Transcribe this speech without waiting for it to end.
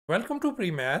Welcome to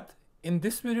PreMath. In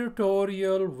this video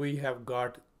tutorial, we have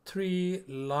got three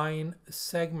line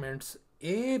segments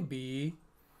AB,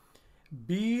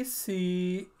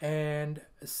 BC, and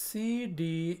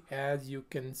CD, as you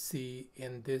can see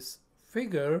in this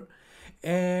figure.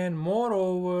 And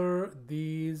moreover,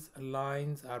 these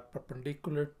lines are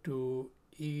perpendicular to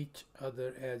each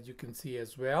other, as you can see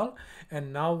as well.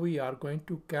 And now we are going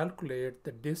to calculate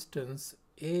the distance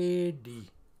AD.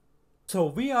 So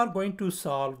we are going to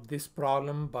solve this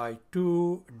problem by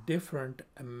two different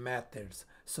methods.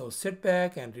 So sit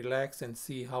back and relax and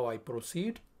see how I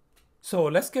proceed. So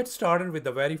let's get started with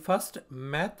the very first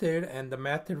method, and the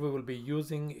method we will be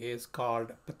using is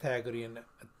called Pythagorean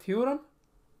Theorem.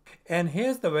 And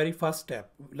here's the very first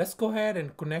step. Let's go ahead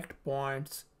and connect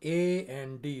points A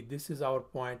and D. This is our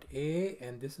point A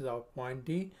and this is our point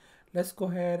D. Let's go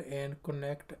ahead and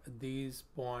connect these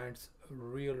points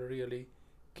really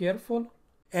careful.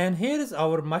 And here is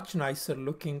our much nicer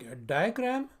looking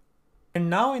diagram. And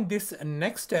now in this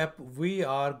next step, we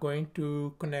are going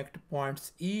to connect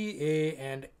points EA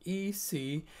and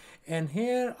EC. And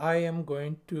here I am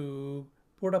going to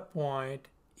put a point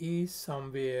E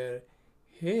somewhere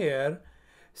here,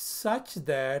 such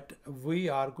that we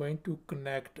are going to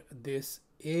connect this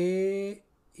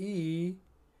AE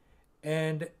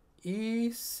and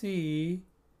EC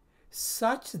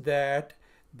such that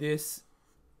this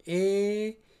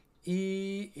AE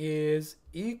is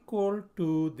equal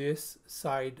to this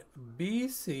side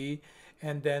BC,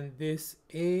 and then this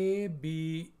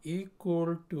AB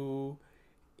equal to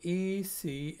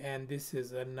EC, and this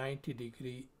is a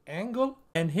 90-degree angle.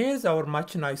 And here's our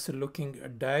much nicer looking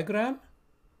diagram.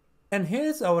 And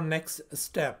here's our next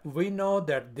step. We know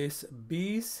that this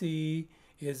BC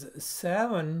is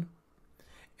 7,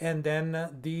 and then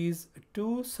these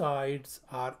two sides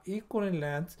are equal in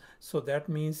length, so that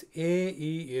means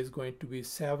AE is going to be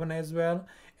 7 as well.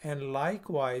 And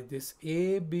likewise, this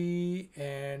AB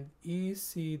and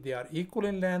EC, they are equal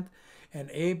in length, and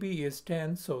AB is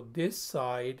 10, so this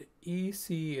side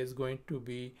EC is going to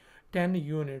be 10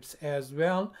 units as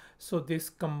well. So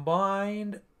this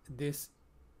combined, this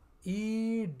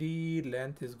ED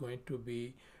length is going to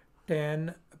be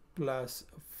 10 plus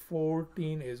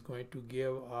 14 is going to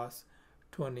give us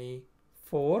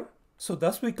 24. So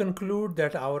thus we conclude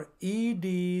that our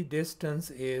ED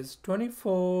distance is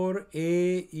 24,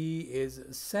 AE is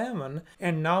 7,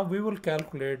 and now we will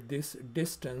calculate this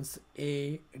distance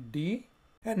AD.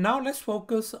 And now let's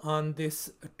focus on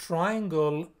this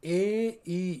triangle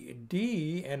AED,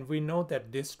 and we know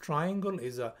that this triangle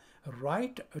is a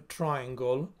right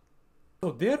triangle.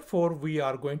 So therefore we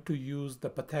are going to use the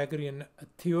Pythagorean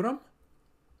theorem.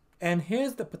 And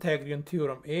here's the Pythagorean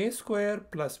theorem: a square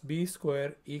plus b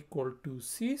square equal to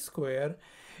c square.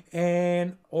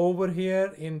 And over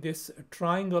here in this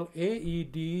triangle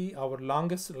AED, our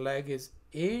longest leg is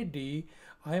AD.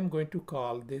 I am going to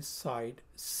call this side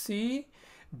C.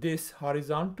 This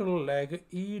horizontal leg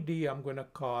ED I'm going to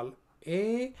call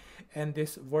A. And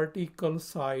this vertical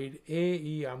side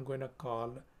AE I'm going to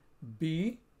call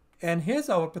B. And here's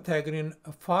our Pythagorean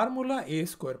formula: a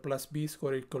square plus b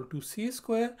square equal to c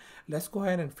square. Let's go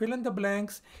ahead and fill in the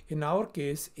blanks. In our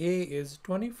case, a is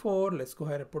 24. Let's go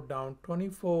ahead and put down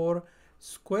 24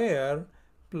 square,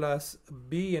 plus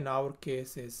b in our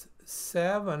case is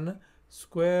 7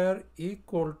 square,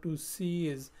 equal to c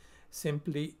is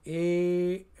simply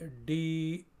AD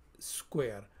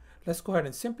square. Let's go ahead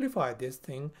and simplify this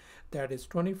thing. That is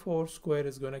 24 square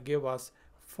is going to give us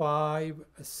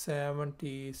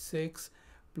 576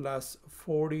 plus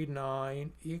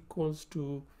 49 equals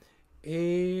to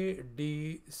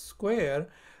AD square.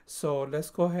 So let's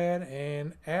go ahead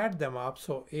and add them up.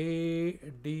 So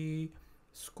AD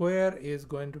square is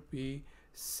going to be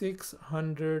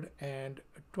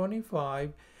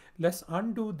 625. Let's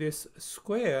undo this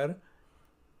square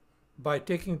by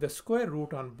taking the square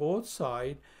root on both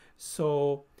sides.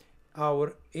 So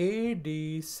our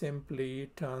AD simply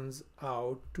turns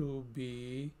out to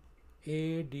be,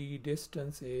 AD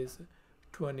distance is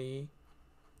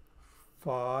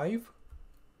 25.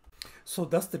 So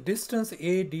thus the distance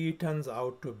AD turns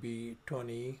out to be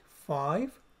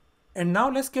 25. And now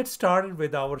let's get started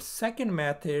with our second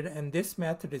method, and this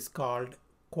method is called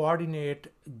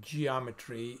coordinate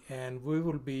geometry, and we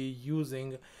will be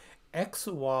using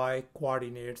XY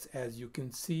coordinates, as you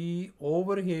can see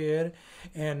over here.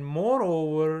 And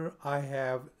moreover, I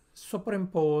have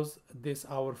superimposed this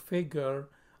our figure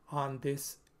on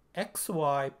this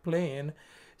XY plane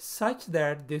such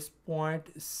that this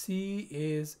point C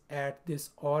is at this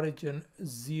origin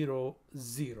 0,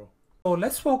 0. So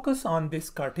let's focus on this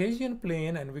Cartesian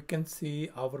plane, and we can see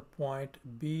our point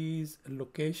B's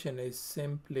location is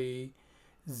simply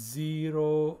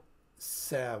 0,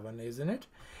 7, isn't it?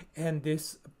 And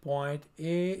this point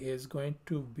A is going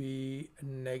to be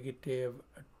negative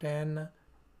 10,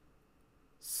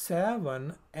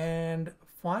 7, and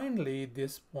finally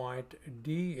this point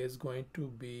D is going to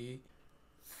be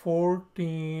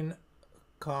 14,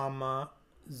 comma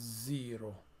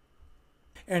 0.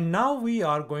 And now we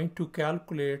are going to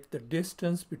calculate the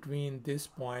distance between this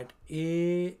point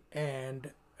A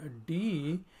and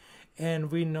D,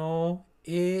 and we know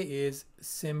A is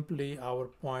simply, our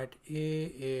point A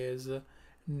is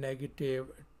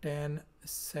negative 10,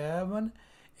 7,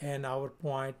 and our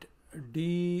point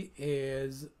D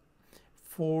is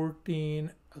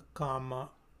 14, comma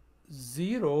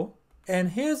 0.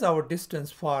 And here's our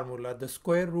distance formula: the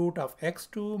square root of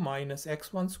x2 minus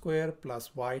x1 square plus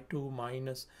y2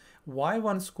 minus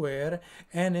y1 square.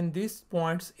 And in these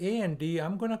points A and D,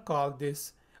 I'm going to call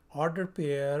this order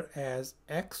pair as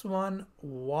x1,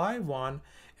 y1,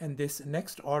 and this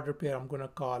next order pair I'm going to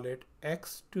call it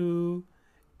x2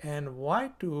 and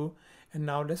y2. And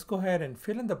now let's go ahead and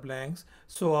fill in the blanks.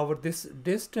 So this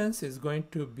distance is going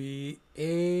to be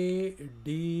AD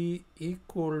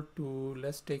equal to,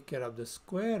 let's take care of the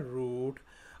square root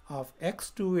of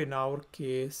x2 in our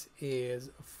case is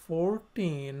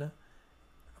 14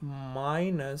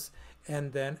 minus,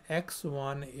 and then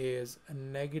x1 is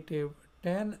negative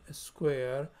 10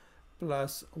 square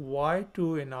plus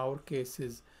y2 in our case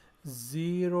is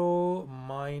 0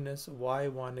 minus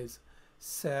y1 is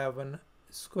 7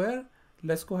 square.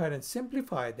 Let's go ahead and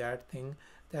simplify that thing.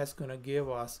 That's going to give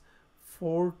us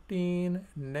 14,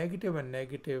 negative and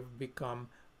negative become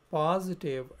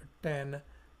positive 10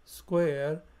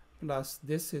 square, plus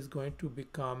this is going to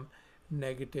become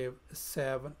negative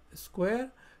 7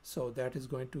 square. So that is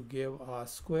going to give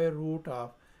us square root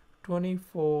of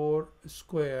 24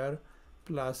 square,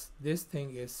 plus this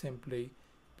thing is simply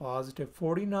positive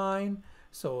 49.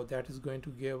 So that is going to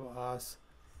give us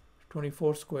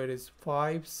 24 squared is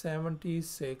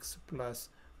 576 plus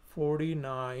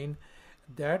 49.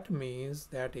 That means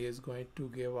that is going to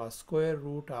give a square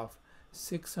root of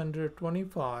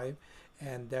 625,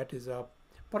 and that is a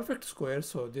perfect square,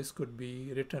 so this could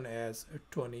be written as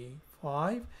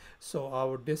 25. So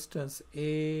our distance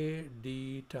AD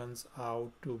turns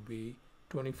out to be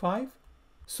 25.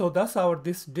 So thus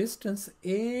this distance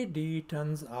AD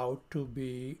turns out to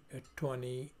be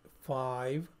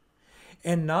 25.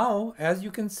 And now, as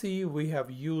you can see, we have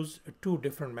used two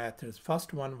different methods.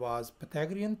 First one was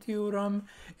Pythagorean theorem,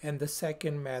 and the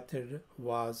second method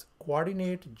was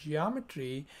coordinate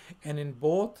geometry. And in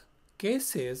both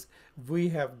cases, we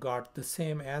have got the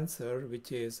same answer,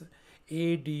 which is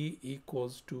AD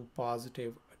equals to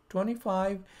positive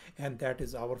 25, and that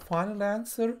is our final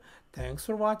answer. Thanks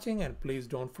for watching, and please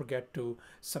don't forget to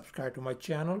subscribe to my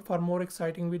channel for more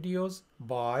exciting videos.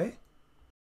 Bye.